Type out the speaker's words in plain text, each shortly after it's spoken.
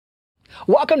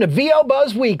Welcome to VO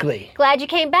Buzz Weekly. Glad you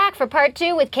came back for part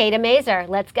 2 with Kata Mazer.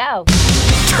 Let's go.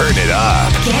 Turn it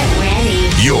up. Get ready.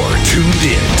 You're tuned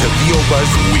in to VO Buzz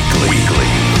Weekly.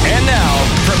 And now,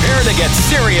 prepare to get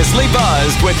seriously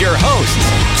buzzed with your hosts,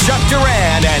 Chuck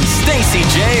Duran and Stacey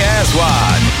J.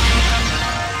 Aswan.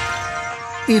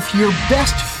 If your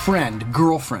best friend,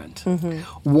 girlfriend,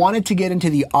 wanted to get into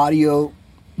the audio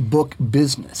book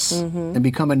business and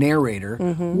become a narrator,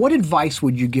 what advice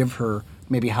would you give her?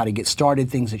 Maybe how to get started,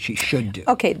 things that she should do.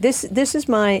 Okay, this is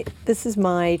my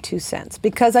 2 cents,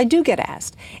 because I do get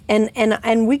asked,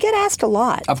 and we get asked a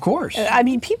lot. Of course. I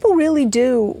mean, people really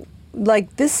do.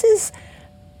 Like, this is.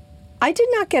 I did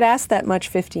not get asked that much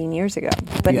 15 years ago,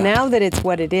 but now that it's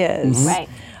what it is, Right.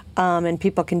 And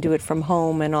people can do it from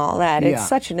home and all that, it's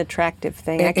such an attractive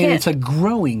thing. And it's a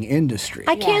growing industry.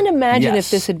 I can't imagine Yes.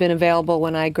 if this had been available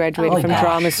when I graduated from gosh.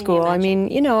 drama school. I mean,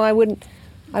 you know, I wouldn't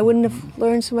have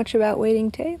learned so much about waiting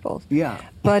tables. Yeah.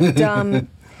 But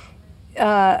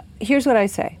here's what I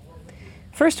say.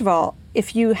 First of all,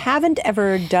 if you haven't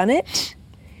ever done it,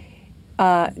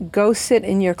 go sit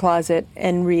in your closet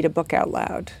and read a book out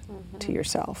loud to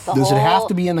yourself. Does it have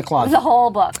to be in the closet? The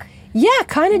whole book. Yeah,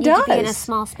 kind of You does. need to be in a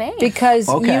small space. Because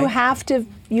Okay. you have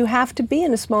to be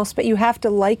in a small space. You have to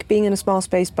like being in a small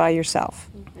space by yourself.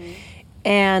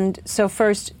 And so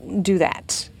first, do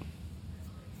that.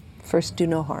 First, do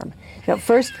no harm. No,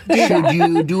 first, do that. Should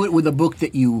you do it with a book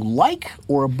that you like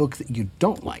or a book that you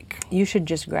don't like? You should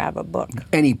just grab a book.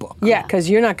 Any book. Yeah, because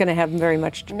you're not going to have very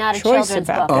much Not a choice children's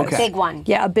about book. this. Okay. Big one.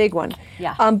 Yeah, a big one.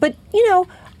 Yeah. But, you know,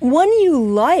 one you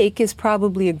like is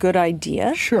probably a good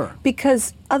idea. Sure.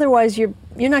 Because otherwise you're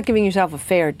not giving yourself a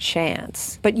fair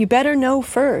chance. But you better know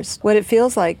first what it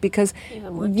feels like, because,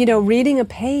 you know, reading a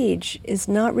page is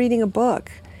not reading a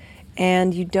book.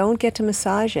 And you don't get to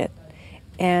massage it.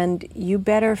 And you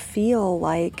better feel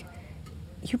like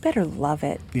you better love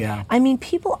it. Yeah. I mean,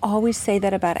 people always say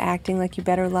that about acting, like you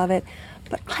better love it.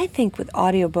 But I think with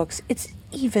audiobooks, it's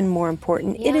even more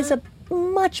important. It is a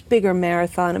much bigger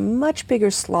marathon, a much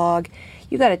bigger slog.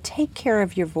 You got to take care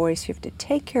of your voice. You have to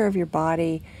take care of your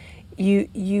body.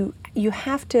 You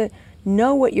have to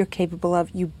know what you're capable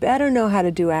of. You better know how to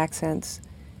do accents.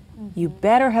 You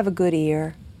better have a good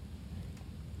ear.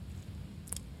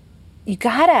 You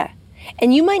gotta.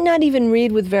 And you might not even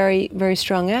read with very, very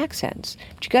strong accents,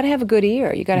 but you got to have a good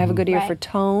ear. You got to have a good ear for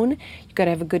tone. You got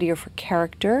to have a good ear for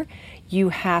character. You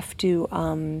have to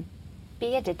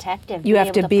Be a detective. you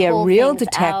have to be a pull real things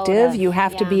detective. out of- You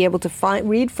have to be able to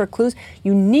read for clues.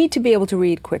 You need to be able to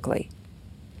read quickly,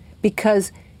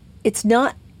 because it's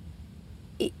not.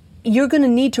 You're going to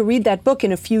need to read that book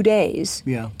in a few days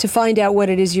to find out what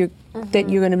it is that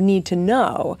you're going to need to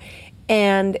know,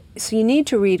 and so you need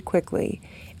to read quickly.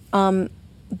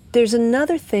 There's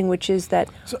another thing, which is that.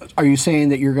 So are you saying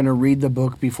that you're going to read the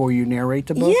book before you narrate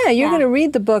the book? Yeah, you're going to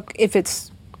read the book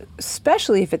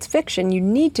especially if it's fiction. You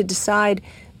need to decide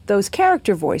those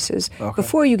character voices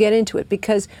before you get into it,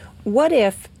 because what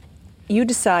if you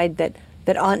decide that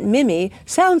Aunt Mimi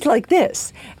sounds like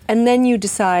this, and then you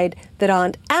decide that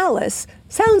Aunt Alice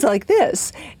sounds like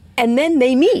this, and then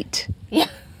they meet. Yeah.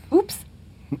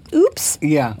 Oops.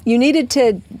 Yeah. You needed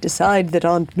to decide that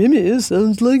Aunt Mimi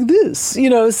sounds like this, you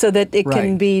know, so that it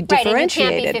can be Right,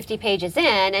 differentiated. and you can't be 50 pages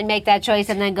in and make that choice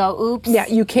and then go, oops. Yeah,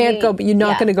 you can't go, but you're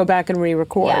not going to go back and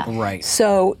re-record. Yeah. Right.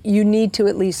 So you need to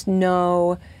at least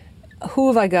know, who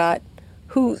have I got?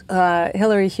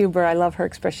 Hillary Huber, I love her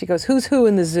expression. She goes, who's who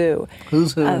in the zoo?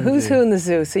 Who's who in the Who's zoo? who in the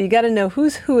zoo? So you got to know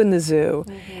who's who in the zoo,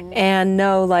 and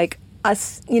know, like,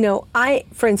 us, you know,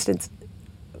 for instance,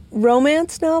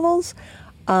 romance novels,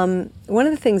 one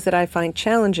of the things that I find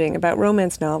challenging about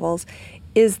romance novels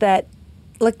is that,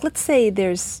 like, let's say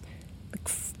there's like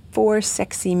 4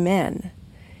 sexy men.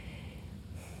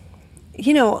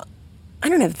 You know, I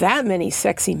don't have that many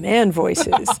sexy man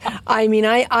voices. I mean,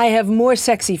 I have more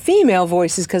sexy female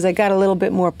voices because I got a little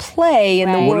bit more play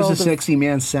in the Right. What world. does a sexy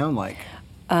man sound like?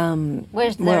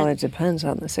 Where's the, Well, it depends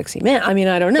on the sexy man. I mean,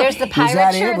 I don't know. there's the pirate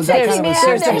that it? shirt Was that sexy kind of a man.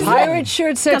 There's the There's pirate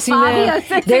shirt sexy Fabio man.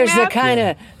 sexy There's man.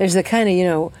 the kind of, you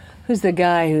know, who's the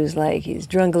guy who's like, he's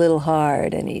drunk a little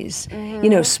hard and he's, you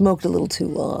know, smoked a little too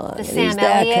long. The and Sam he's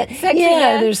that Elliott kind- sexy yeah,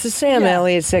 man. there's the Sam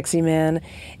Elliott sexy man.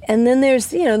 And then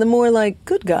there's, you know, the more like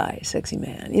good guy sexy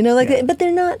man. You know, like, but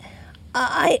they're not,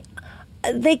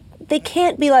 they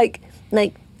can't be like,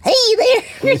 hey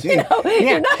there, you know.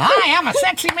 Yeah. Hi, I'm a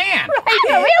sexy man.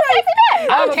 I'm a real sexy man.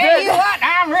 I'll tell you what,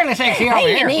 I'm really sexy over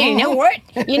here. You know what?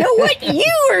 You know what?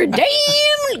 You are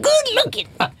damn good looking.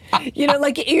 You know,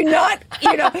 like you're not,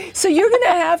 you know, so you're going to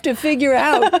have to figure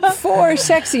out 4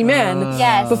 sexy men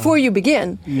Yes. before you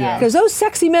begin. Yeah. Because those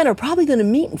sexy men are probably going to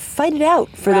meet and fight it out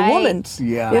for the Right. woman.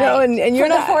 Yeah. You know, and you're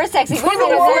For the not. 4 sexy For women.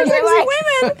 the 4 essentially.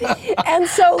 sexy women. And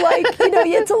so, like, you know,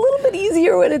 it's a little bit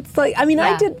easier when it's like, I mean,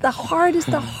 I Yeah. did the hardest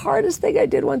thing I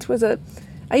did once was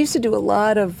I used to do a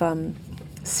lot of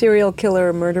serial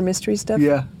killer murder mystery stuff.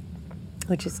 Yeah.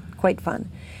 Which is quite fun.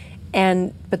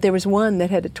 But there was one that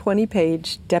had a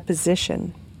 20-page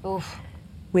deposition Oof.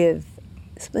 with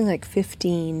something like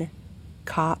 15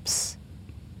 cops,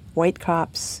 white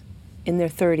cops in their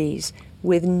 30s,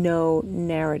 with no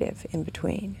narrative in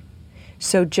between.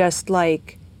 So just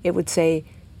like it would say,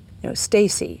 you know,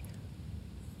 Stacy,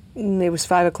 it was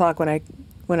 5 o'clock when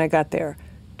I got there.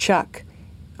 Chuck,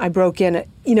 I broke in,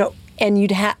 you know, and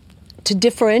you'd have to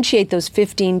differentiate those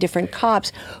 15 different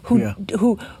cops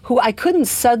who I couldn't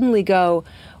suddenly go,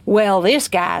 well, this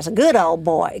guy's a good old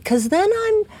boy, because then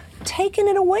I'm taking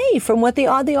it away from what the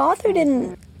author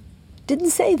didn't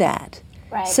say that.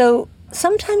 Right. So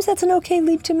sometimes that's an okay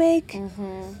leap to make.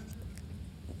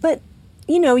 But,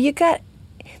 you know,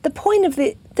 the point of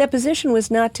the deposition was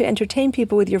not to entertain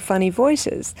people with your funny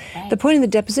voices. Right. The point of the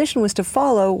deposition was to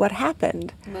follow what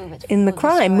happened Move it- in the move the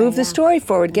crime, story, move the yeah. story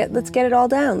forward. Let's get it all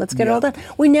down. Let's get it all done.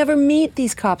 We never meet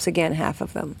these cops again, half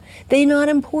of them. They're not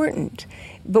important.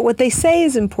 But what they say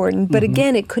is important, but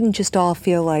again, it couldn't just all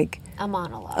feel like A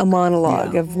monologue. a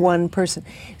monologue of one person.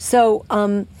 So,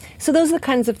 so those are the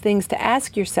kinds of things to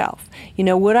ask yourself. You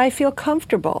know, would I feel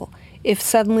comfortable if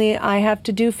suddenly I have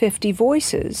to do 50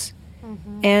 voices,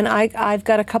 and I've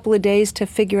got a couple of days to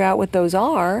figure out what those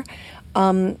are?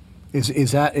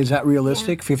 Is that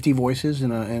realistic? 50 voices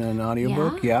in an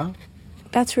audiobook? Yeah.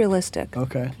 That's realistic.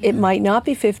 Okay. It might not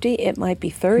be 50. It might be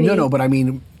 30. No, but I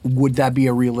mean, would that be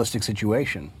a realistic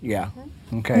situation? Yeah.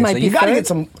 Okay. It might so be you got to 30. get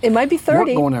some. It might be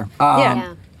 30. work going there.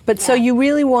 Yeah. But so you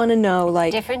really want to know,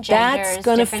 like, Different that's genders,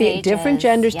 going to different feel different ages.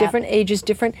 genders, Yep. different ages,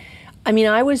 different. I mean,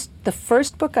 the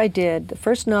first book I did, the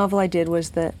first novel I did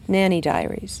was the Nanny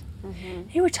Diaries.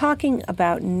 They were talking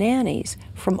about nannies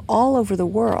from all over the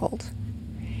world,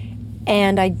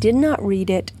 and I did not read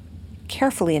it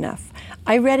carefully enough.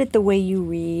 I read it the way you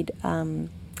read.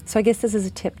 So I guess this is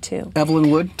a tip too.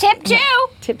 Evelyn Wood. Tip 2.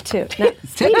 Tip two. Now,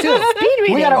 Tip 2.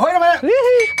 reading. We got to wait a minute. Bing,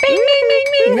 bing, bing,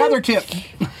 bing. Another tip.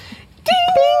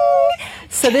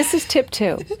 So this is tip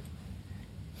 2.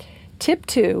 Tip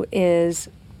 2 is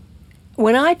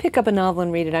when I pick up a novel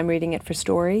and read it, I'm reading it for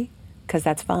story because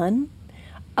that's fun.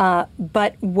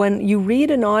 But when you read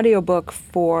an audiobook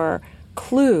for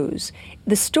clues,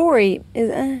 the story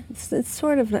is it's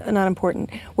sort of not important.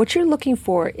 What you're looking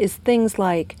for is things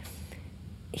like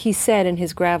he said in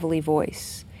his gravelly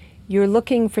voice. You're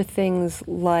looking for things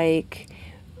like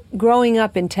growing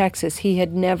up in Texas, he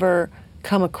had never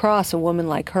come across a woman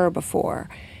like her before.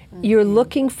 You're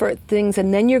looking for things,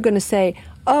 and then you're going to say,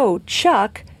 oh,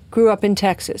 Chuck grew up in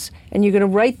Texas. And you're going to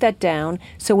write that down,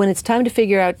 so when it's time to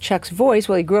figure out Chuck's voice,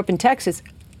 well, he grew up in Texas,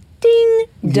 ding,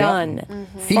 done.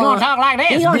 He gonna talk like this.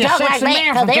 He gonna Be a talk like sexy that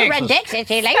man 'cause from they're Texas. Texas.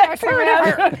 He like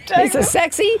He's a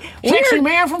sexy, Sexy weird,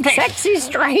 man from Texas. sexy,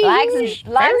 strange,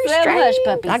 Likes them hush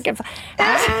puppies.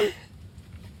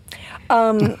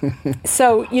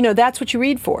 So, you know, that's what you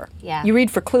read for. Yeah. You read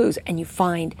for clues, and you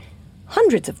find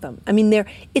hundreds of them. I mean,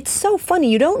 it's so funny.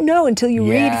 You don't know until you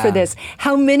read for Yeah. this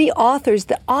how many the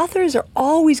authors are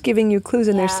always giving you clues,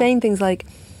 and they're Yeah. saying things like,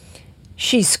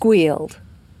 she squealed.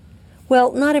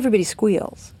 Well, not everybody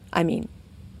squeals. I mean,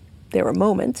 there are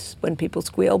moments when people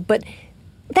squeal, but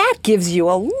that gives you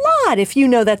a lot. If you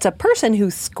know that's a person who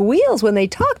squeals when they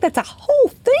talk, that's a whole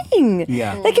thing.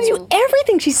 Yeah. That gives you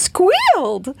everything. She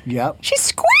squealed. Yep. She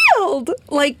squealed.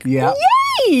 Like, Yeah.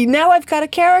 yay! Now I've got a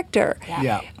character.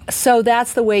 Yeah. So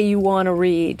that's the way you want to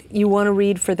read. You want to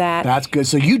read for that. That's good.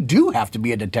 So you do have to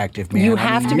be a detective, man. You I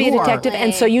have mean, to be a you are- detective,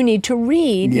 and so you need to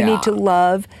read. Yeah. You need to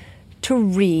love to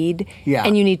read, Yeah.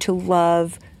 and you need to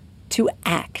love to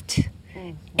act,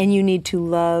 and you need to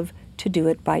love to do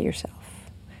it by yourself,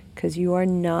 because you are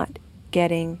not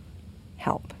getting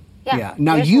help. Yeah.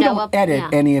 Now There's you no don't edit yeah.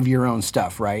 any of your own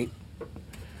stuff, right?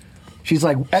 She's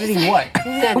like, editing what?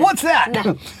 What's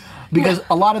that? Because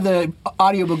a lot of the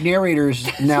audiobook narrators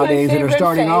nowadays that are favorite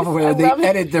starting off phase. with I it, they love it.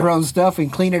 edit their own stuff and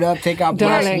clean it up, take out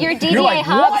Darling. blanks. Your DBA You're like,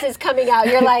 Hobbs what? is coming out.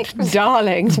 You're like,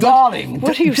 Darling, Darling,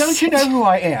 What are you don't you know who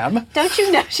I am? don't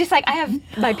you know? She's like, I have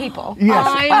my people. Yes,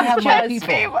 I'm I have my just-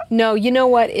 people. No, you know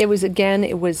what? It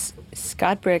was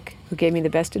Scott Brick who gave me the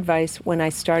best advice when I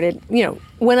started. You know,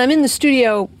 when I'm in the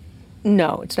studio,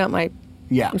 no, it's not my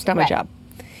Yeah. it's not my Right. job.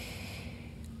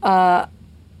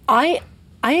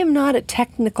 I am not a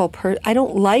technical I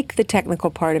don't like the technical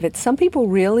part of it. Some people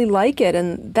really like it,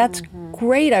 and that's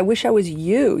great. I wish I was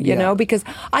you know, because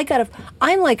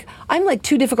I'm like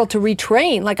too difficult to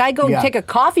retrain. Like I go and take a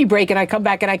coffee break and I come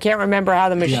back and I can't remember how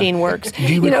the machine works.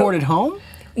 Do you record at home?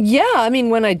 Yeah, I mean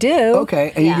when I do.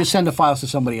 Okay, and you just send the files to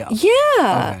somebody else.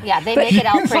 Yeah. Okay. Yeah, they make it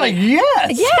out It's pretty. like,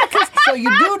 yes. Yeah, So you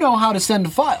do know how to send the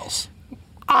files.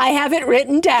 I have it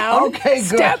written down Okay, good.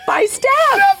 step by step.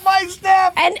 Step by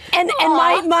step. And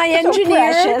my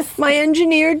precious.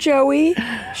 engineer Joey,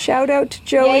 shout out to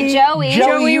Joey. Yay, Joey.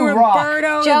 Joey, you rock.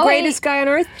 Roberto, the Joey. greatest guy on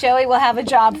earth. Joey will have a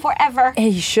job forever.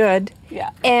 He should.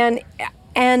 Yeah.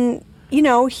 And you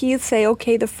know, he'd say,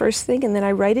 okay, the first thing, and then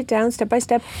I write it down step by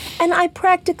step, and I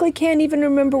practically can't even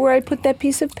remember where I put that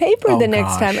piece of paper the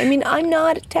next time. I mean, I'm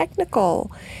not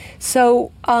technical.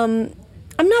 So, I'm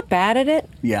not bad at it.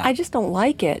 Yeah. I just don't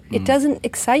like it. It doesn't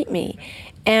excite me.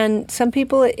 And some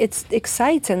people it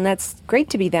excites, and that's great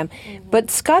to be them.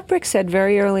 But Scott Brick said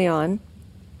very early on,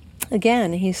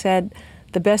 again, he said,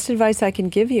 the best advice I can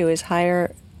give you is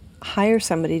hire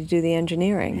somebody to do the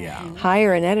engineering. Yeah.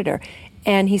 Hire an editor.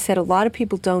 And he said a lot of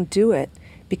people don't do it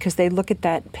because they look at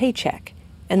that paycheck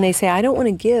and they say, I don't want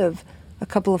to give a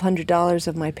couple of $100s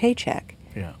of my paycheck.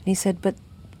 Yeah. And he said, but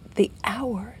the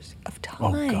hours of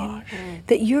time gosh.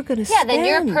 that you're going to Yeah, spend. then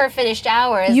your per finished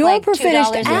hour is your like per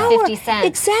finished hour. $2.50.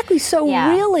 Exactly. So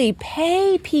Yeah. really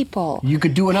pay people. You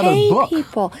could do another Pay book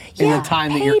people. in Yeah, the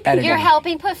time that pay you're people. editing. You're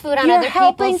helping put food on You're other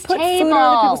helping people's put table. food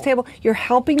on other people's table. You're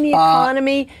helping the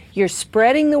economy. You're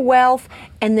spreading the wealth.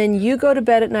 And then you go to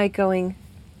bed at night going,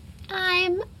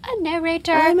 I'm a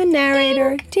narrator. I'm a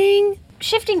narrator. Ding.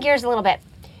 Shifting gears a little bit.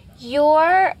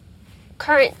 Your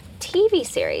current TV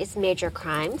series, Major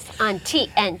Crimes, on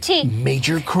TNT,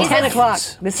 Major crimes. 10 o'clock.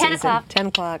 This 10 season. o'clock. 10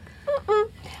 o'clock.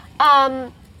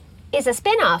 is a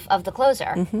spin-off of The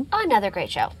Closer. Another great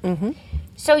show.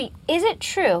 So is it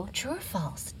true or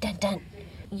false, dun dun,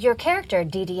 your character,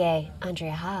 DDA,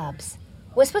 Andrea Hobbs,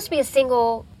 was supposed to be a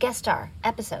single guest star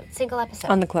episode, single episode?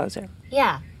 On the closer.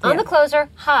 Yeah. On The Closer,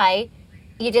 hi.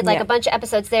 You did like Yeah. a bunch of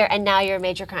episodes there, and now you're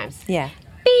Major Crimes. Yeah.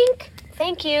 Bink!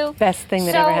 Thank you. Best thing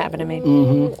that ever happened to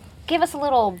me. Give us a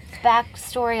little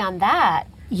backstory on that.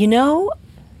 You know,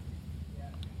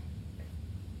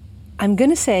 I'm going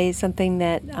to say something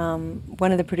that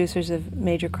one of the producers of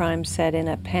Major Crimes said in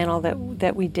a panel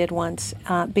that we did once,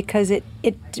 because it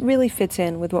really fits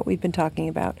in with what we've been talking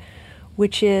about,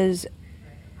 which is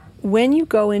when you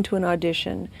go into an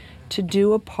audition to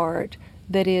do a part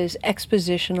that is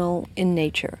expositional in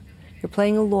nature, you're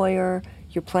playing a lawyer,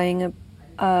 you're playing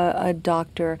a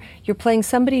doctor, you're playing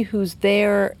somebody who's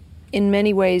there in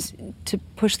many ways to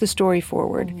push the story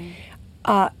forward.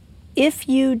 If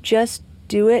you just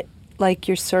do it like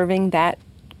you're serving that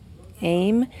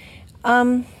aim,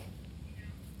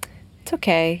 it's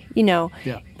okay, you know.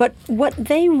 Yeah. But what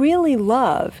they really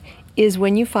love is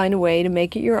when you find a way to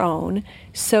make it your own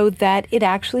so that it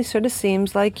actually sort of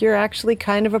seems like you're actually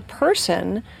kind of a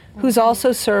person who's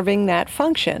also serving that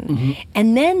function.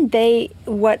 And then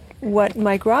what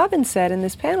Mike Robbins said in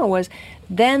this panel was,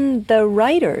 then the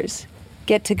writers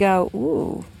get to go,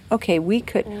 ooh, okay, we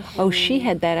could, oh, she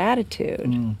had that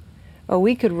attitude. Or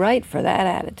we could write for that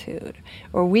attitude.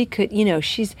 Or we could, you know,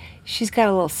 she's got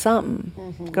a little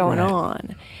something going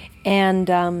on.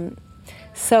 And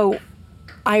so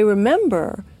I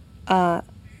remember I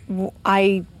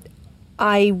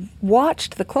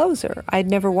watched The Closer. I'd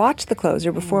never watched The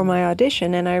Closer before my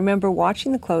audition, and I remember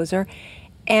watching The Closer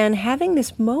and having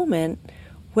this moment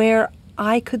where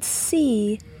I could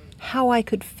see how I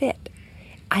could fit.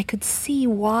 I could see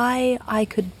why I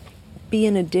could be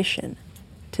an addition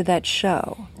to that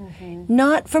show.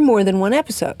 Not for more than one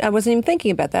episode. I wasn't even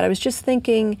thinking about that. I was just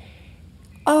thinking,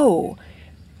 oh,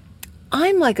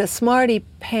 I'm like a smarty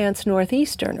pants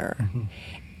Northeasterner.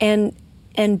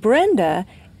 And Brenda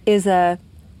is a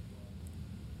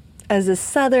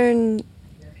Southern,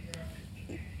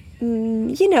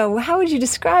 you know, how would you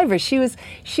describe her? She was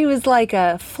like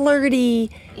a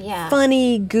flirty,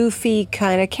 funny, goofy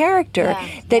kind of character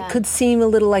that could seem a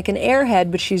little like an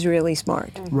airhead, but she's really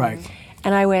smart. Right.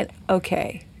 And I went,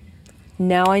 okay,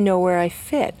 now I know where I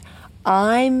fit.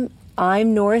 I'm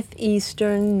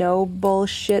Northeastern, no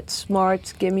bullshit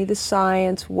smarts, give me the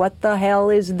science, what the hell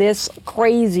is this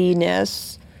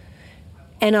craziness?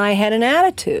 And I had an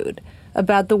attitude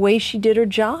about the way she did her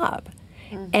job.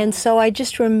 And so I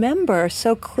just remember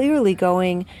so clearly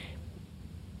going,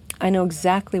 I know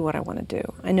exactly what I want to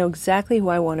do. I know exactly who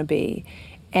I want to be.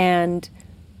 And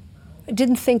I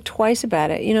didn't think twice about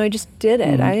it. You know, I just did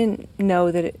it. I didn't know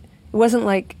that it wasn't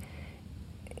like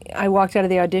I walked out of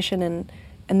the audition and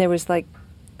there was like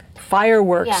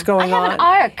fireworks Yeah. going I have on. an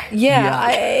arc.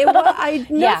 Yeah, Yeah.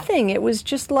 nothing. It was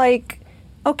just like,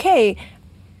 okay,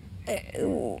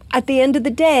 at the end of the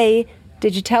day,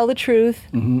 did you tell the truth?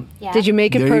 Yeah. Did you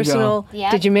make it There you go. personal?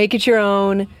 Yeah. Did you make it your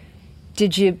own?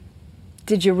 Did you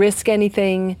risk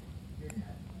anything?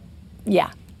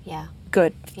 Yeah. Yeah.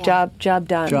 Good. Yeah. Job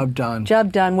done. Job done.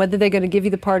 Job done. Whether they're going to give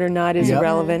you the part or not is Yep.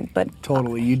 irrelevant. But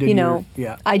Totally. You did you your- know,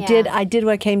 yeah. I Yeah. did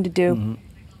what I came to do.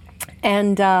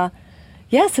 And so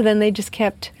then they just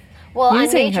kept Well, on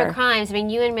using Major her. Crimes, I mean,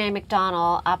 you and Mary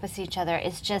McDonnell opposite each other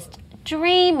is just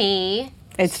dreamy.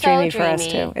 It's So dreamy for us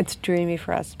dreamy. too. It's dreamy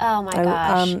for us. Oh my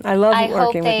gosh! I love I working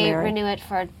hope with they Mary. renew it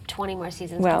for 20 more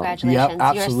seasons. Well, Congratulations!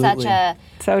 Yep, You're absolutely. such a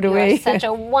So do you're we. such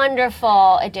a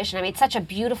wonderful addition. I mean, it's such a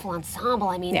beautiful ensemble.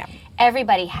 I mean, Yeah.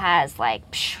 everybody has like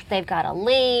they've got a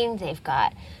lane. They've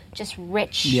got just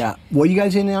rich. Yeah. What are you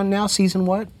guys in on now? Season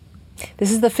what?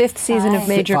 This is the 5th season of Five.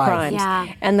 Major 5. Crimes, Yeah.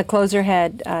 and the closer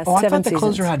had Oh, I 7 thought the seasons.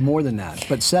 closer had more than that,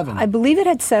 but 7. I believe it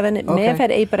had 7. It may have Okay.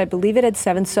 had 8, but I believe it had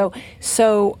 7. So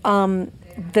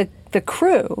the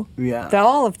crew, Yeah.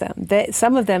 all of them,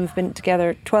 some of them have been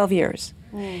together 12 years,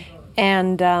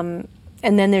 and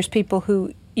then there's people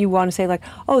who you want to say like,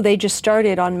 oh, they just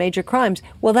started on Major Crimes.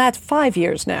 Well, that's 5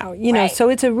 years now, you know. Right. So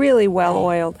it's a really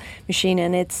well-oiled machine,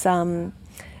 and it's.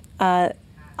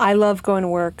 I love going to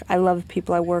work. I love the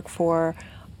people I work for.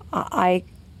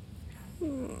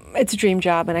 It's a dream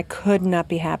job, and I could not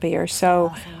be happier.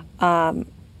 So, and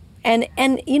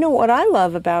you know what I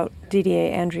love about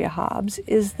DDA Andrea Hobbs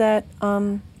is that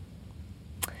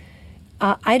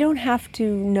I don't have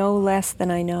to know less than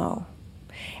I know.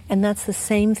 And that's the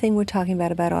same thing we're talking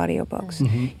about audiobooks.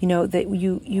 You know, that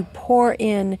you pour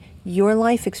in your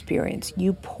life experience,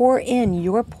 you pour in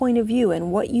your point of view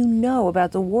and what you know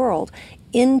about the world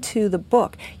into the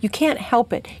book. You can't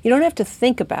help it. You don't have to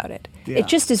think about it. Yeah. It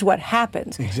just is what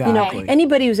happens. You know, Exactly.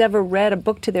 anybody who's ever read a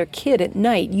book to their kid at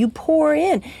night, you pour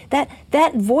in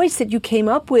that voice that you came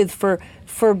up with for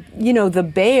you know, the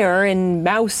bear and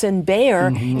mouse and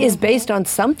bear is based on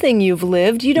something you've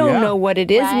lived. You don't Yeah. know what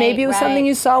it is. Right, Maybe it was something right.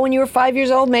 you saw when you were 5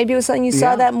 years old. Maybe it was something you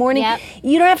saw Yeah. that morning. Yep.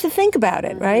 You don't have to think about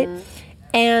it, right?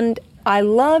 And I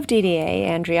love DDA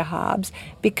Andrea Hobbs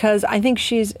because I think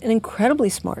she's an incredibly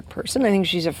smart person. I think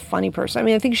she's a funny person. I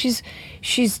mean, I think she's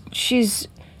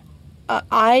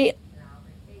I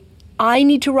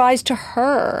need to rise to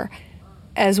her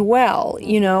as well,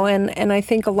 you know, and I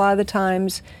think a lot of the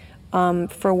times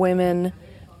for women,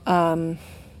 a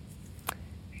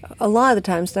lot of the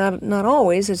times, not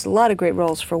always, there's a lot of great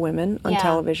roles for women on Yeah,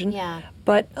 television, yeah.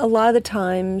 but a lot of the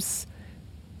times,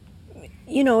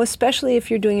 you know, especially if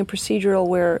you're doing a procedural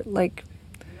where, like,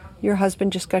 your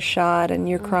husband just got shot and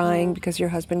you're crying because your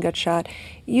husband got shot,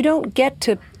 you don't get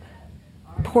to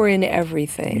pour in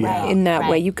everything Yeah. in that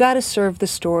way. Right. You got to serve the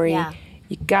story. Yeah.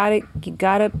 You got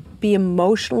to be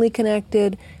emotionally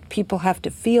connected. People have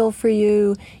to feel for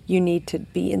you. You need to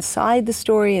be inside the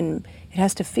story, and it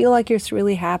has to feel like it's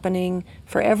really happening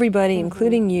for everybody,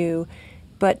 including you.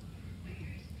 But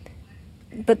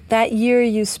that year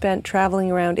you spent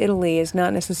traveling around Italy is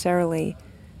not necessarily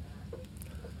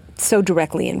so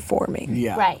directly informing.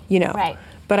 Yeah. Right. You know. Right.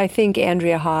 But I think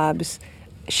Andrea Hobbs,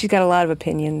 she's got a lot of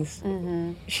opinions.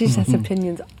 She has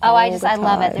opinions. Oh, all I the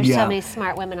love it. time. There's Yeah. so many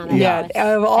smart women on that Yeah, show. It's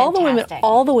of all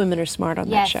the women are smart on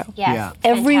yes, that show. Yes, Yeah. it's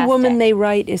Every woman fantastic. they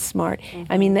write is smart.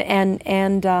 I mean,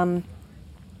 and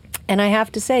I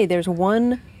have to say, there's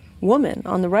one woman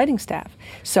on the writing staff.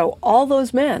 So all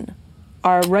those men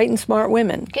are writing smart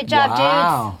women. Good job,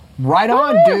 Wow. Right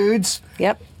on, dudes.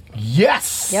 Yep,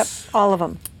 Yes. yep, all of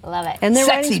them. dudes. Love it. And they're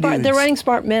Sexy writing smart. They're dudes. writing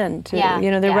smart men too. Yeah,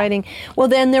 You know, they're yeah. writing. Well,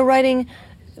 then they're writing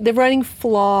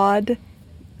flawed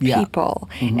Yeah. people.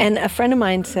 And a friend of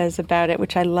mine says about it,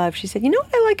 which I love. She said, "You know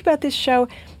what I like about this show?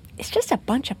 It's just a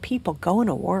bunch of people going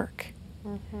to work."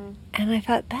 And I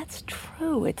thought, that's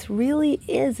true. It really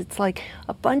is. It's like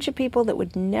a bunch of people that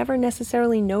would never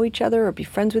necessarily know each other or be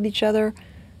friends with each other,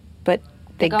 but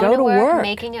they Going go to work.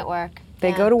 making it work. They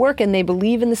Yeah. go to work and they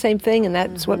believe in the same thing, and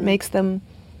that's what makes them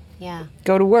Yeah.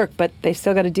 go to work. But they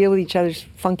still got to deal with each other's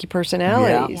funky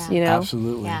personalities, Yeah. you know?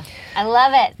 Absolutely. Yeah. I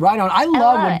love it. Right on. I love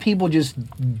love when it. people just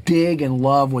dig and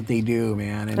love what they do,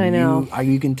 man. And I know.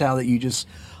 you can tell that you just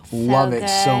love it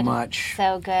so good. much.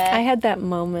 So good. I had that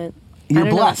moment. You're I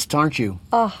don't know. blessed, aren't you?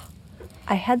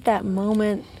 I had that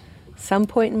moment some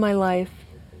point in my life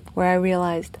where I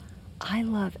realized I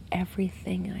love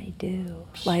everything I do.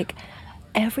 Like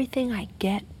everything I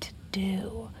get to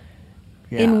do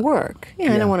in work. I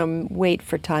Yeah. don't want to wait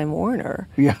for Time Warner.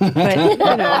 Yeah. But, you know,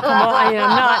 come on, I'm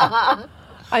not,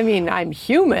 I mean, I'm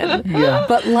human. Yeah.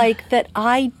 But like that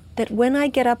that when I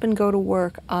get up and go to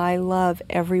work, I love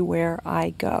everywhere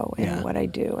I go and what I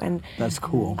do. And That's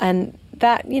cool. And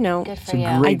that, Good for you.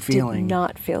 great I feeling. did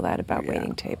not feel that about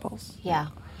waiting tables. Yeah.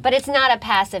 But it's not a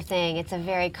passive thing. It's a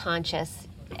very conscious,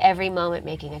 every moment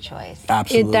making a choice.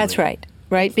 Absolutely. That's right.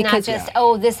 Right? Not just,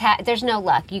 there's no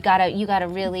luck. You gotta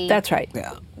really That's right.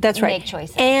 Yeah. That's right. make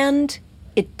choices. And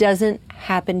it doesn't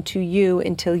happen to you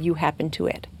until you happen to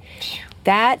it.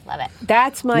 Love it.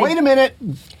 That's my Wait a minute.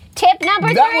 Tip number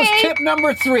 3. That was tip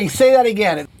number 3. Say that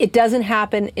again. It doesn't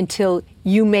happen until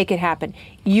you make it happen.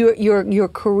 Your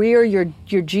career, your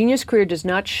genius career does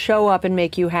not show up and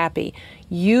make you happy.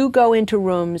 You go into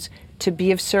rooms to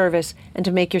be of service and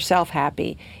to make yourself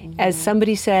happy. As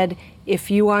somebody said, if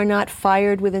you are not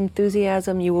fired with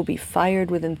enthusiasm, you will be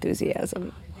fired with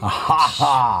enthusiasm. Ha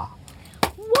ha.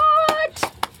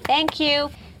 What? Thank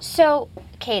you. So,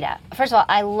 Kata, first of all,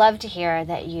 I love to hear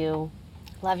that you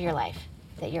love your life,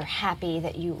 that you're happy,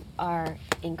 that you are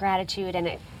in gratitude, and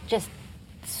it just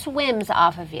swims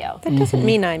off of you. That doesn't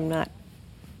mean I'm not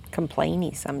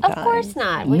complainy sometimes. Of course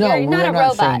not. No, You're not we're a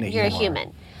not saying robot. that You're a you are.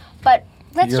 human. But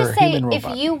let's You're just a say human if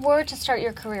robot. you were to start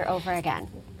your career over again,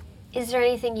 is there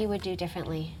anything you would do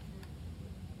differently?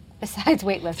 Besides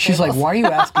weightless She's like, tables? why are you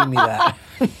asking me that?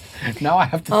 Now I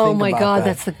have to Oh think my about God, that.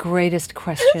 that's the greatest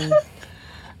question.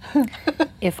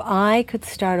 If I could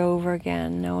start over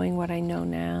again, knowing what I know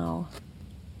now,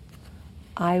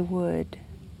 I would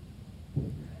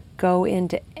go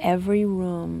into every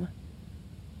room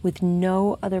with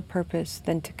no other purpose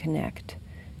than to connect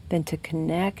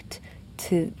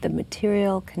to the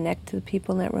material, connect to the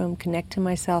people in that room, connect to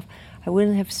myself. I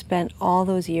wouldn't have spent all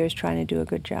those years trying to do a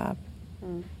good job.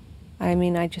 I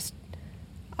mean, I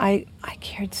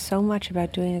cared so much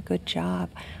about doing a good job.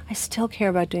 I still care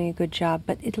about doing a good job,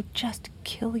 but it'll just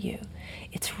kill you.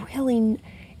 It's really,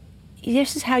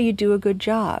 this is how you do a good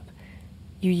job.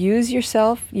 You use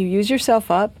yourself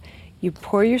up, you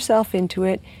pour yourself into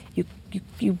it,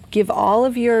 you give all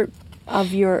of your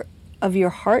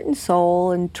heart and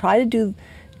soul and try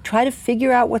to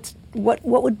figure out what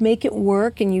would make it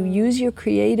work, and you use your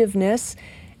creativeness,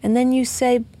 and then you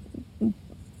say,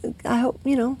 I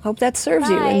hope that serves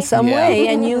you in Bye. some way,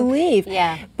 and you leave.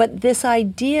 Yeah. But this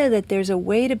idea that there's a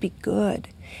way to be good,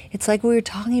 it's like we were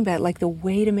talking about, like the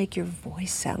way to make your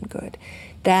voice sound good.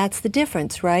 That's the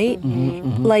difference, right?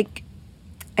 Like,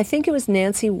 I think it was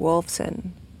Nancy Wolfson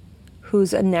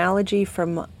whose analogy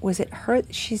from, was it her?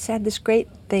 She said this great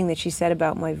thing that she said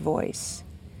about my voice.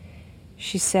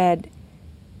 She said,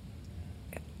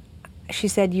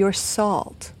 you're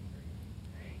salt.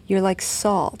 You're like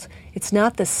salt. It's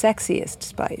not the sexiest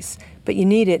spice, but you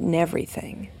need it in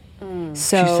everything.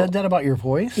 So She said that about your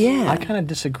voice? Yeah. I kind of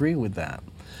disagree with that.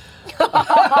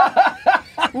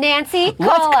 Nancy, Let's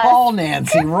call us. call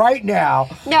Nancy right now.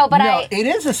 No, but it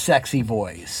is a sexy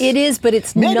voice. it is, but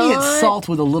it's Maybe not. it's salt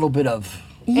with a little bit of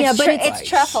Yeah, but it's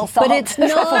truffle salt. But it's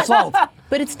truffle not. salt.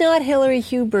 But it's not Hillary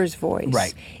Huber's voice.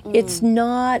 Right. It's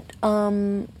not.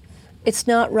 It's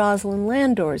not Rosalind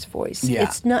Landor's voice. Yeah.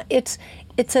 It's not. It's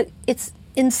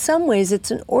in some ways it's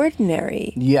an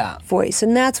ordinary Yeah. voice,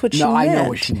 and that's what she No, I meant. know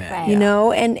what she meant. Right. You yeah.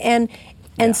 know,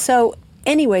 and so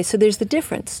anyway, so there's the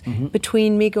difference Mm-hmm.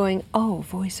 between me going, oh,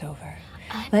 voiceover,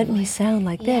 let me sound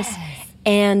like this, Yes.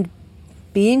 and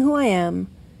being who I am,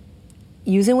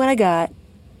 using what I got,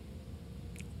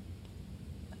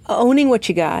 owning what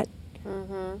you got,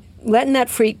 letting that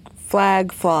freak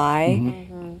flag fly,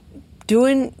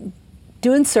 doing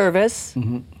service,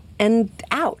 and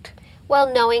out.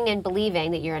 Well, knowing and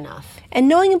believing that you're enough. And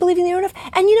knowing and believing that you're enough.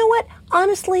 And you know what?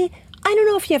 Honestly, I don't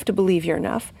know if you have to believe you're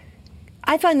enough.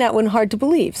 I find that one hard to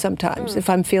believe sometimes if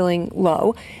I'm feeling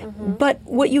low. But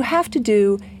what you have to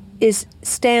do is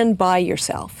stand by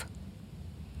yourself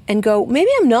and go, maybe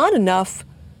I'm not enough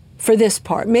for this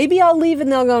part. Maybe I'll leave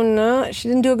and they'll go, no, she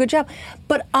didn't do a good job.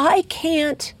 But I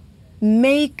can't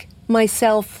make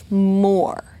myself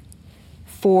more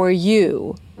for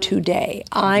you today.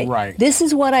 Right. This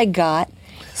is what I got.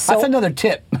 So That's another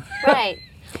tip. Right.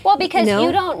 Well, because You know?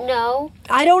 you don't know.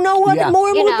 I don't know what Yeah. more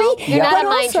You would know, be. you're not but a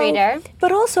mind reader.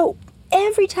 But also,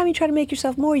 every time you try to make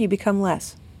yourself more, you become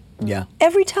less. Yeah.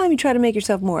 Every time you try to make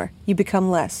yourself more, you become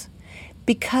less.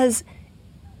 Because,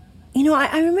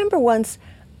 I remember once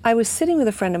I was sitting with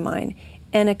a friend of mine,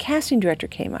 and a casting director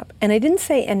came up, and I didn't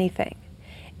say anything.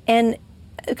 And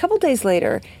a couple days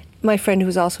later, my friend, who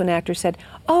was also an actor, said,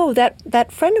 oh,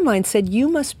 that friend of mine said, you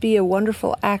must be a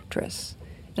wonderful actress.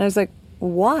 And I was like,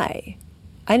 why?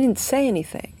 I didn't say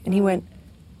anything. And he went,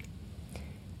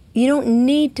 you don't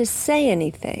need to say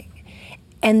anything.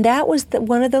 And that was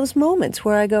one of those moments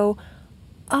where I go,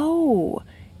 oh,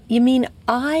 you mean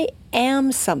I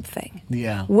am something.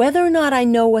 Yeah. Whether or not I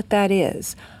know what that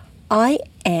is, I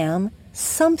am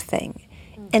something.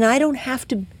 And I don't have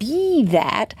to be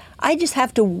that. I just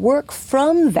have to work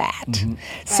from that. Mm-hmm.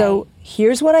 So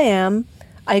here's what I am.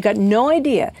 I got no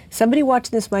idea. Somebody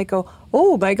watching this might go,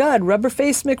 "Oh my God, rubber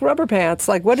face McRubber Pants!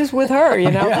 Like, what is with her?"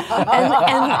 You know, and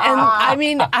I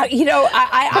mean, I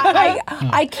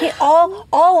can't.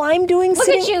 All I'm doing. Look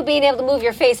at you being able to move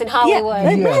your face in Hollywood.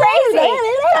 Yeah.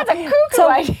 Crazy. That's a cuckoo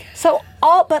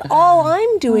idea. All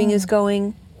I'm doing is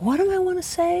going, what do I want to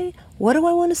say? What do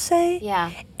I want to say?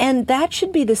 Yeah. And that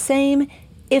should be the same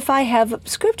if I have a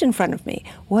script in front of me.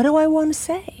 What do I want to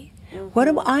say? What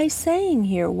am I saying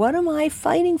here? What am I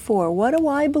fighting for? What do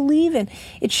I believe in?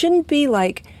 It shouldn't be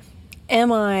like,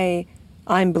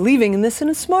 I'm believing in this in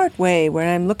a smart way where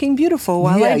I'm looking beautiful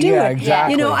while I do it.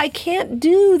 Exactly. You know, I can't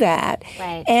do that.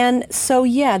 Right. And so,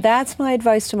 yeah, that's my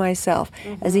advice to myself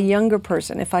as a younger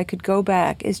person. If I could go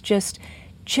back, is just,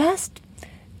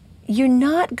 you're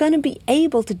not going to be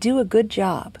able to do a good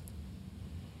job.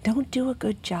 Don't do a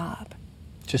good job.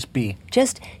 Just be.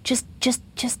 Just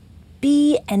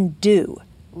be and do,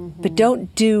 but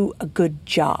don't do a good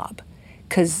job,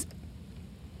 because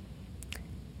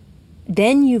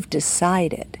then you've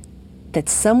decided that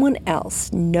someone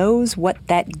else knows what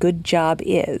that good job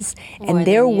is, and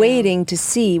they're waiting to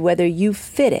see whether you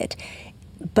fit it.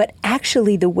 But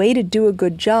actually, the way to do a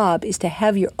good job is to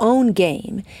have your own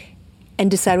game and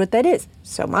decide what that is.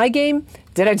 So my game,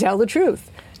 did I tell the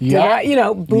truth? Yeah. Did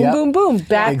I, boom, Yep. boom, boom,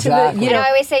 back Exactly. to the, And I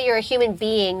always say you're a human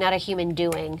being, not a human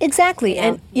doing. Exactly. Yeah,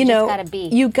 And, you just gotta be.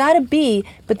 you got to be,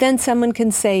 but then someone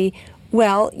can say,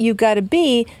 well, you got to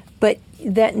be, but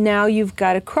that now you've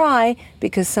got to cry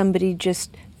because somebody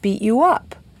just beat you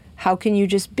up. How can you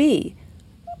just be?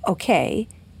 Okay,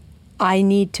 I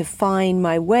need to find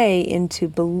my way into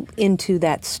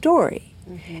that story.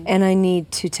 And I need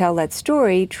to tell that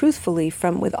story truthfully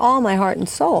with all my heart and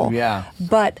soul. Yeah.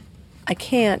 But I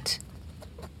can't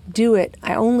do it.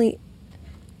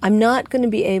 I'm not going to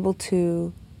be able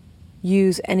to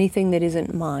use anything that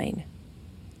isn't mine.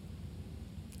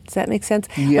 Does that make sense?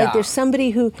 Yeah. Like there's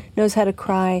somebody who knows how to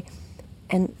cry,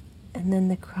 and then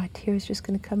the tears just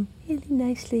going to come really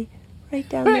nicely right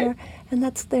down there, and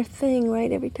that's their thing,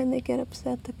 right? Every time they get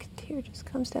upset, the tear just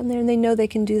comes down there, and they know they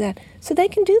can do that. So they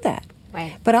can do that.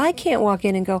 Right. But I can't walk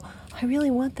in and go, I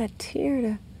really want that tear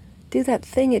to do that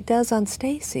thing it does on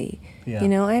Stacy. Yeah. You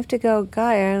know, I have to go,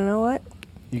 Guy, I don't know what.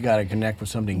 You got to connect with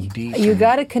something deep. You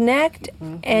got to connect,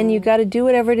 and you got to do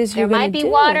whatever it is There you're going might to be do.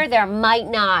 water, there might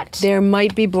not. There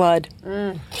might be blood.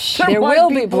 There There might will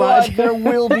be be blood. There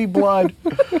will be blood.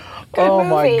 Oh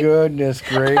my movie. goodness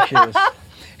gracious.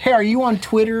 Hey, are you on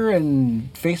Twitter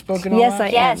and Facebook and all Yes, that? I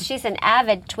am. Yes, she's an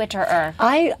avid Twitterer.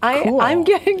 Cool. I'm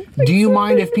getting. Do you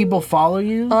mind if people follow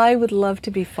you? I would love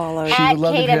to be followed. At would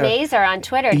love to Kata hear. Mazer on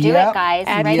Twitter. Do Yep. it, guys.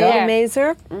 At right Kata there.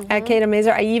 Mazer. At Kata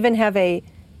Mazer. I even have a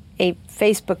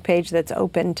Facebook page that's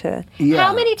open to. Yeah.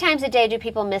 How many times a day do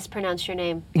people mispronounce your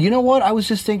name? You know what? I was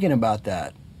just thinking about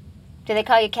that. Do they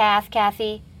call you Kath,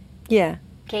 Kathy, Yeah.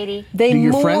 Katie? They Do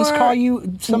your more, friends call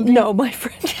you something? No, my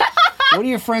friends. What do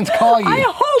your friends call you? I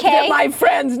hope K? that my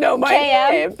friends know my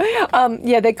KM? name.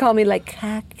 Yeah, they call me like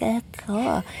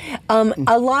Kaka.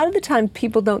 A lot of the time,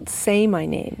 people don't say my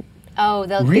name Oh,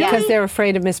 they'll Really? because they're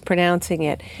afraid of mispronouncing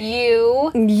it.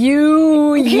 You.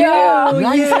 You.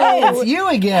 Nice. Hey, it's you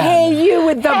again. Hey, you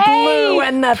with the Hey, blue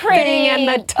and the pretty thing and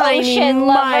the tiny ocean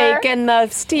lover. mic and the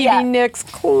Stevie Yeah. Nicks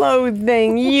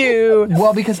clothing. You.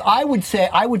 Well, because I would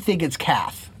think it's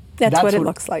Kath. That's what it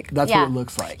looks like. That's Yeah. what it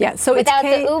looks like. Yeah. So Without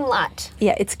it's the umlaut.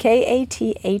 Yeah, it's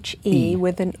Kathe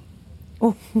with an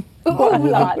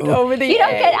umlaut over the You don't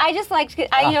A. get. I just like. You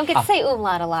don't get to say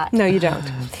umlaut a lot. No, you don't.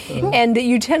 And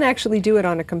you can actually do it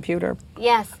on a computer.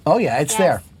 Yes. Oh yeah, it's Yes.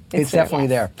 there. It's It's there. definitely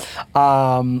there.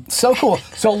 So cool.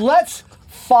 So let's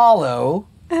follow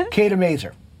Kata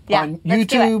Mazer Yeah, on let's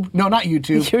do YouTube. No, not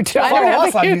YouTube. YouTube. I Follow don't have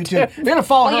us on YouTube. YouTube. You're gonna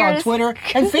follow Well, her you're on just- Twitter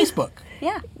and Facebook.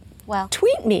 Yeah. Well,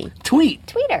 Tweet me. Tweet.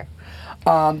 Tweeter.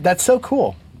 That's so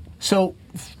cool. So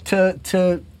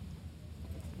to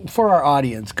for our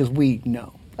audience, because we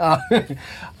know,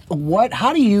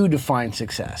 how do you define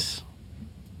success?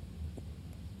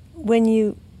 When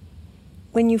you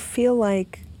feel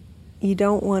like you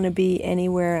don't want to be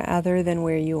anywhere other than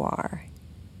where you are,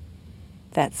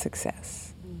 that's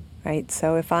success, right?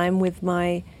 So if I'm with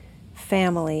my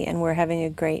family and we're having a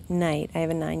great night, I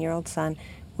have a 9-year-old son,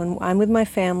 when I'm with my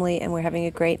family and we're having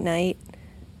a great night,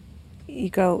 you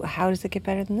go, how does it get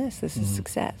better than this? This is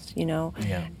success, you know?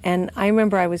 Yeah. And I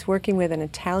remember I was working with an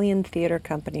Italian theater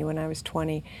company when I was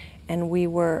 20, and we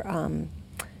were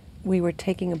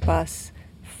taking a bus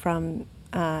from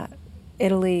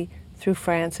Italy through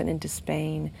France and into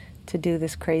Spain to do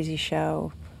this crazy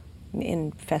show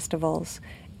in festivals.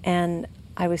 And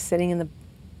I was sitting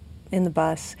in the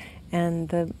bus, and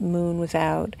the moon was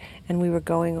out, and we were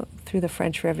going through the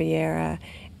French Riviera,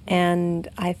 and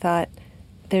I thought,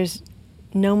 there's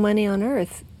no money on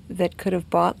earth that could have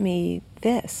bought me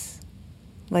this.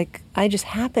 Like, I just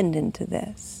happened into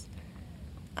this.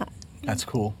 That's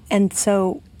cool. And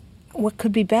so what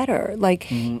could be better? Like,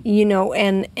 you know,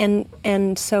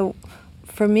 and so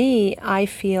for me, I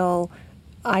feel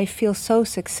so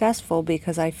successful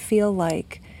because I feel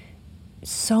like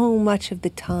so much of the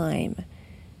time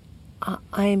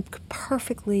I'm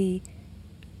perfectly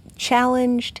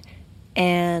challenged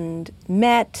and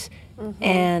met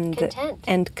and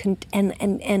Content.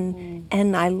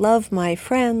 and I love my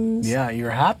friends. Yeah, you're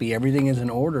happy. Everything is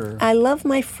in order. I love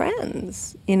my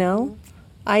friends, you know.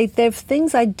 There's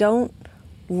things I don't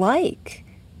like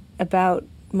about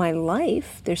my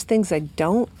life. There's things I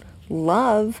don't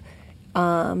love.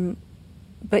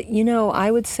 But, you know, I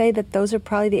would say that those are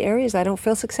probably the areas I don't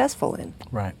feel successful in.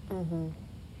 Right.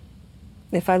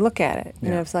 If I look at it, you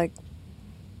Yeah. know, it's like,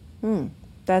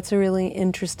 that's a really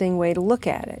interesting way to look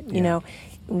at it. You know,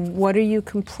 what are you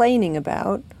complaining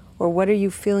about, or what are you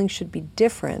feeling should be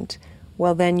different?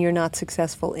 Well, then you're not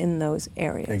successful in those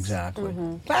areas. Exactly.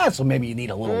 So maybe you need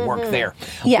a little work there,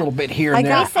 a Yeah. little bit here I and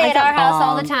there. got- We say at our house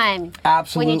all the time.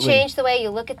 Absolutely. When you change the way you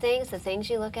look at things, the things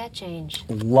you look at change.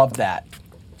 Love that.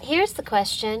 Here's the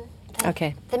question.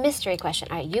 Okay. The mystery question.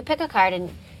 All right, you pick a card and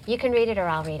you can read it or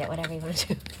I'll read it, whatever you want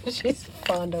to do. She's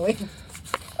fondling.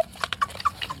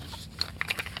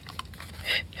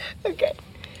 Okay.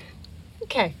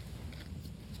 Okay.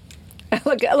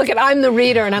 Look, I'm the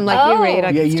reader, and I'm like, Oh. you read.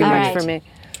 Yeah, It's you too much read. for me.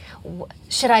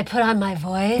 Should I put on my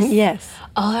voice? Yes.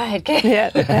 All right, okay.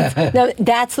 Yeah. No,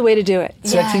 that's the way to do it.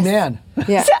 Sexy Yes. man.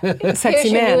 Yeah. Here's Sexy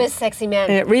your man. newest sexy man.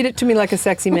 Yeah, read it to me like a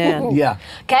sexy man. Yeah.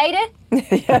 Katie?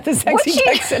 Yeah, the sexy she-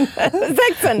 Texan.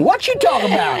 Texan. What you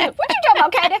talking about? What you talking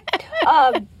about,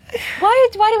 Katie? Why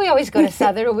do we always go to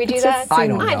Southern when we do that? I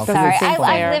don't know. I'm 'cause sorry. it's I've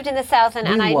Sinclair. lived in the South, and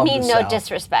We I love mean the no South.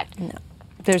 disrespect.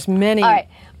 There's many All right.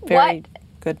 very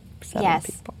good Southern Yes.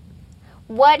 people.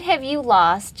 What have you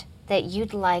lost that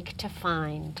you'd like to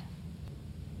find?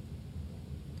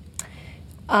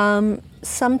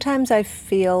 Sometimes I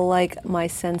feel like my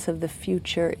sense of the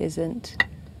future isn't,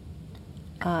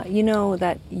 you know,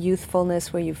 that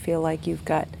youthfulness where you feel like you've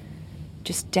got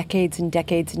just decades and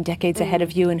decades and decades ahead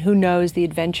of you, and who knows the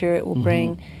adventure it will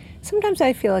bring. Sometimes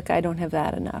I feel like I don't have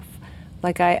that enough.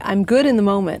 Like I'm good in the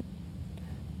moment,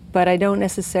 but I don't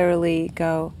necessarily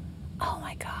go, oh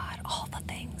my God, all the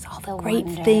things, all the great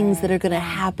wonder, things that are going to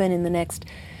happen in the next,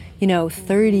 you know,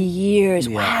 30 years.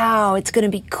 Yeah. Wow, it's going to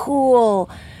be cool.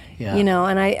 Yeah. You know,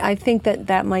 and I think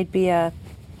that might be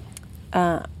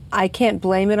I can't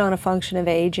blame it on a function of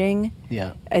aging.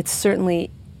 Yeah. It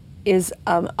certainly is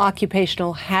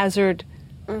occupational hazard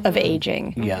of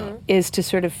aging. Yeah. Is to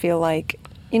sort of feel like,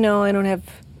 you know, I don't have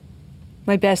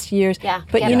my best years. Yeah,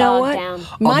 but get you know bogged what? down.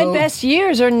 My Although- best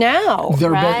years are now.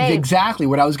 Right. Exactly.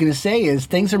 What I was going to say is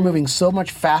things are moving so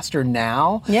much faster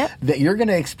now Yep. that you're going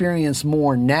to experience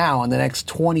more now in the next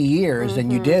 20 years than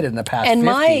you did in the past And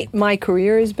 50. my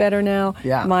career is better now.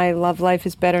 Yeah. My love life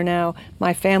is better now.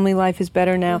 My family life is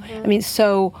better now. I mean,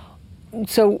 so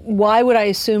why would I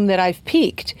assume that I've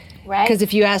peaked? Right. Because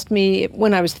if you asked me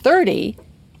when I was 30,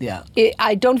 Yeah.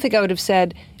 I don't think I would have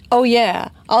said, "Oh yeah,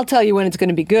 I'll tell you when it's going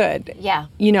to be good." Yeah.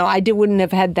 You know, wouldn't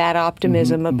have had that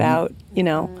optimism about, you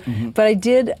know. But I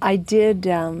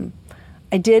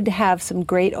did have some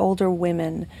great older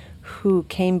women who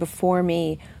came before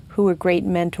me, who were great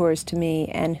mentors to me,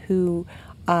 and who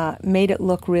made it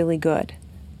look really good.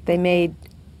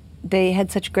 They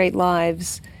had such great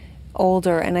lives,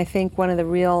 older, and I think one of the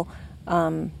real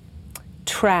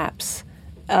traps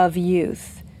of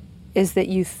youth is that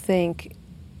you think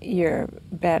you're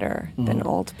better than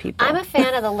old people. I'm a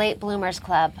fan of the Late Bloomers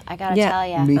Club. I gotta Yeah, tell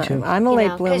you. Me too. I'm a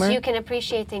late bloomer. Because you can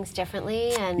appreciate things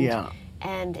differently, and Yeah.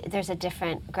 and there's a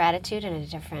different gratitude and a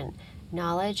different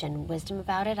knowledge and wisdom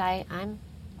about it. I'm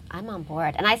on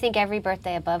board, and I think every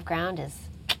birthday above ground is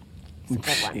a good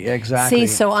one. Yeah, exactly. See,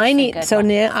 so I need, good so one.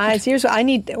 now, here's what I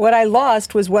need. What I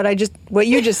lost was what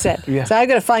you just said. Yeah. So I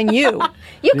got to find you.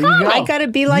 You There you come go. I got to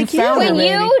be like you. found her, when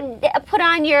baby. you put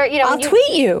on your, you know, I'll when you,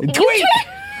 tweet you. Tweet.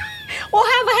 We'll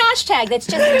have a hashtag that's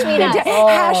just between us.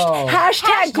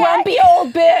 Hashtag grumpy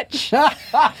old bitch.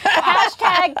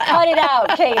 Hashtag cut it out,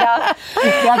 Kata.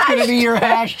 That's going to be your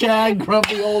hashtag,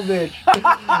 grumpy old bitch.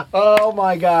 Oh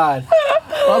my God.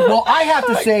 Well, I have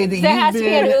to say that There has to be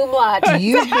an umlaut.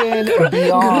 you've been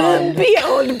beyond. Grumpy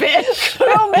old bitch.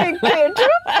 Oh my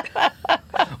God.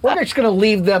 We're just going to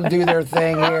leave them do their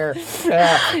thing here. What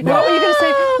were you going to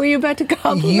say? Were you about to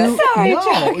compliment?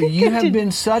 You have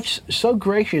been so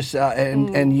gracious,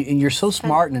 and you're so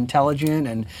smart and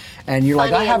intelligent, and you're like,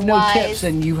 Funny I have and no wise. tips,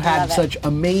 and you had Love it. such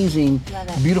amazing, Love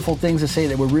it. beautiful things to say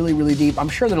that were really, really deep. I'm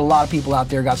sure that a lot of people out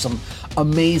there got some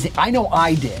amazing. I know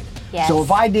I did. Yes. So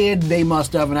if I did, they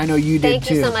must have, and I know you did Thank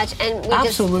too. you so much, and we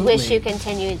Absolutely. just wish you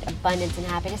continued abundance and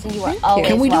happiness, and you are always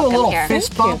Can we do a welcome little here.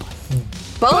 fist bump?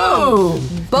 Boom!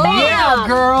 Boom! Yeah,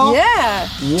 girl. Yeah.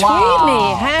 Wow. Tweet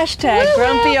me. Hashtag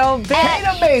grumpy old bitch.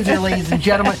 Kate Mazer, ladies and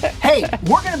gentlemen. Hey,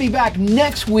 we're going to be back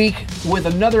next week with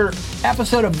another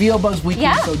episode of VO Buzz Weekly,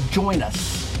 Yeah. so join us.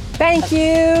 Thank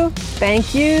you.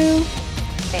 Thank you.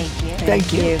 Thank you.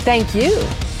 Thank you. Thank you.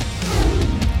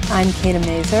 I'm Kate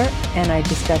Mazer, and I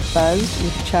just got buzzed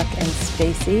with Chuck and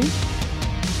Stacy,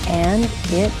 and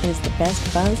it is the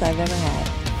best buzz I've ever had.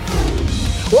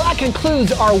 Well, that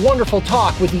concludes our wonderful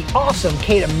talk with the awesome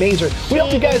Kate Mazer. We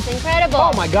hope you guys. It's incredible.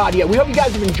 Oh my God, yeah. We hope you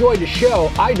guys have enjoyed the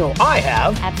show. I know I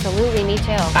have. Absolutely, me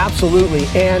too. Absolutely.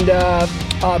 And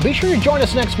be sure to join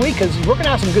us next week because we're going to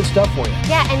have some good stuff for you.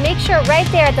 Yeah, and make sure right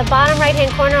there at the bottom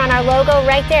right-hand corner on our logo,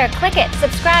 right there, click it,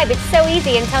 subscribe. It's so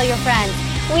easy, and tell your friends.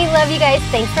 We love you guys.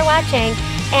 Thanks for watching.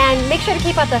 And make sure to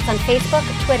keep up with us on Facebook,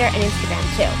 Twitter, and Instagram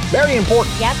too. Very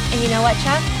important. Yep, and you know what,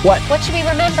 Chuck? What? What should we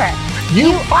remember?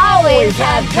 You always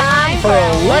have time for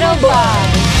a little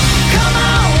buzz.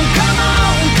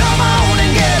 Come on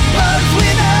and get buzzed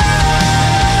with us.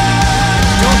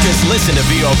 Don't just listen to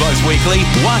VO Buzz Weekly.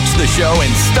 Watch the show in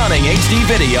stunning HD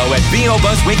video at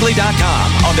VOBuzzWeekly.com,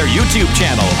 on their YouTube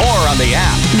channel, or on the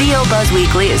app. VO Buzz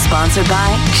Weekly is sponsored by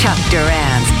Chuck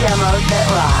Duran's Demos That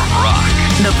Rock.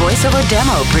 The voiceover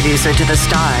demo producer to the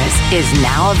stars is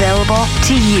now available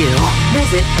to you.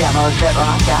 Visit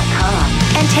demosthatrock.com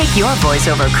and take your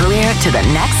voiceover career to the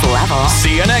next level.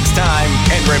 See you next time.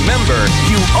 And remember,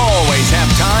 you always have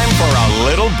time for a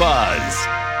little buzz.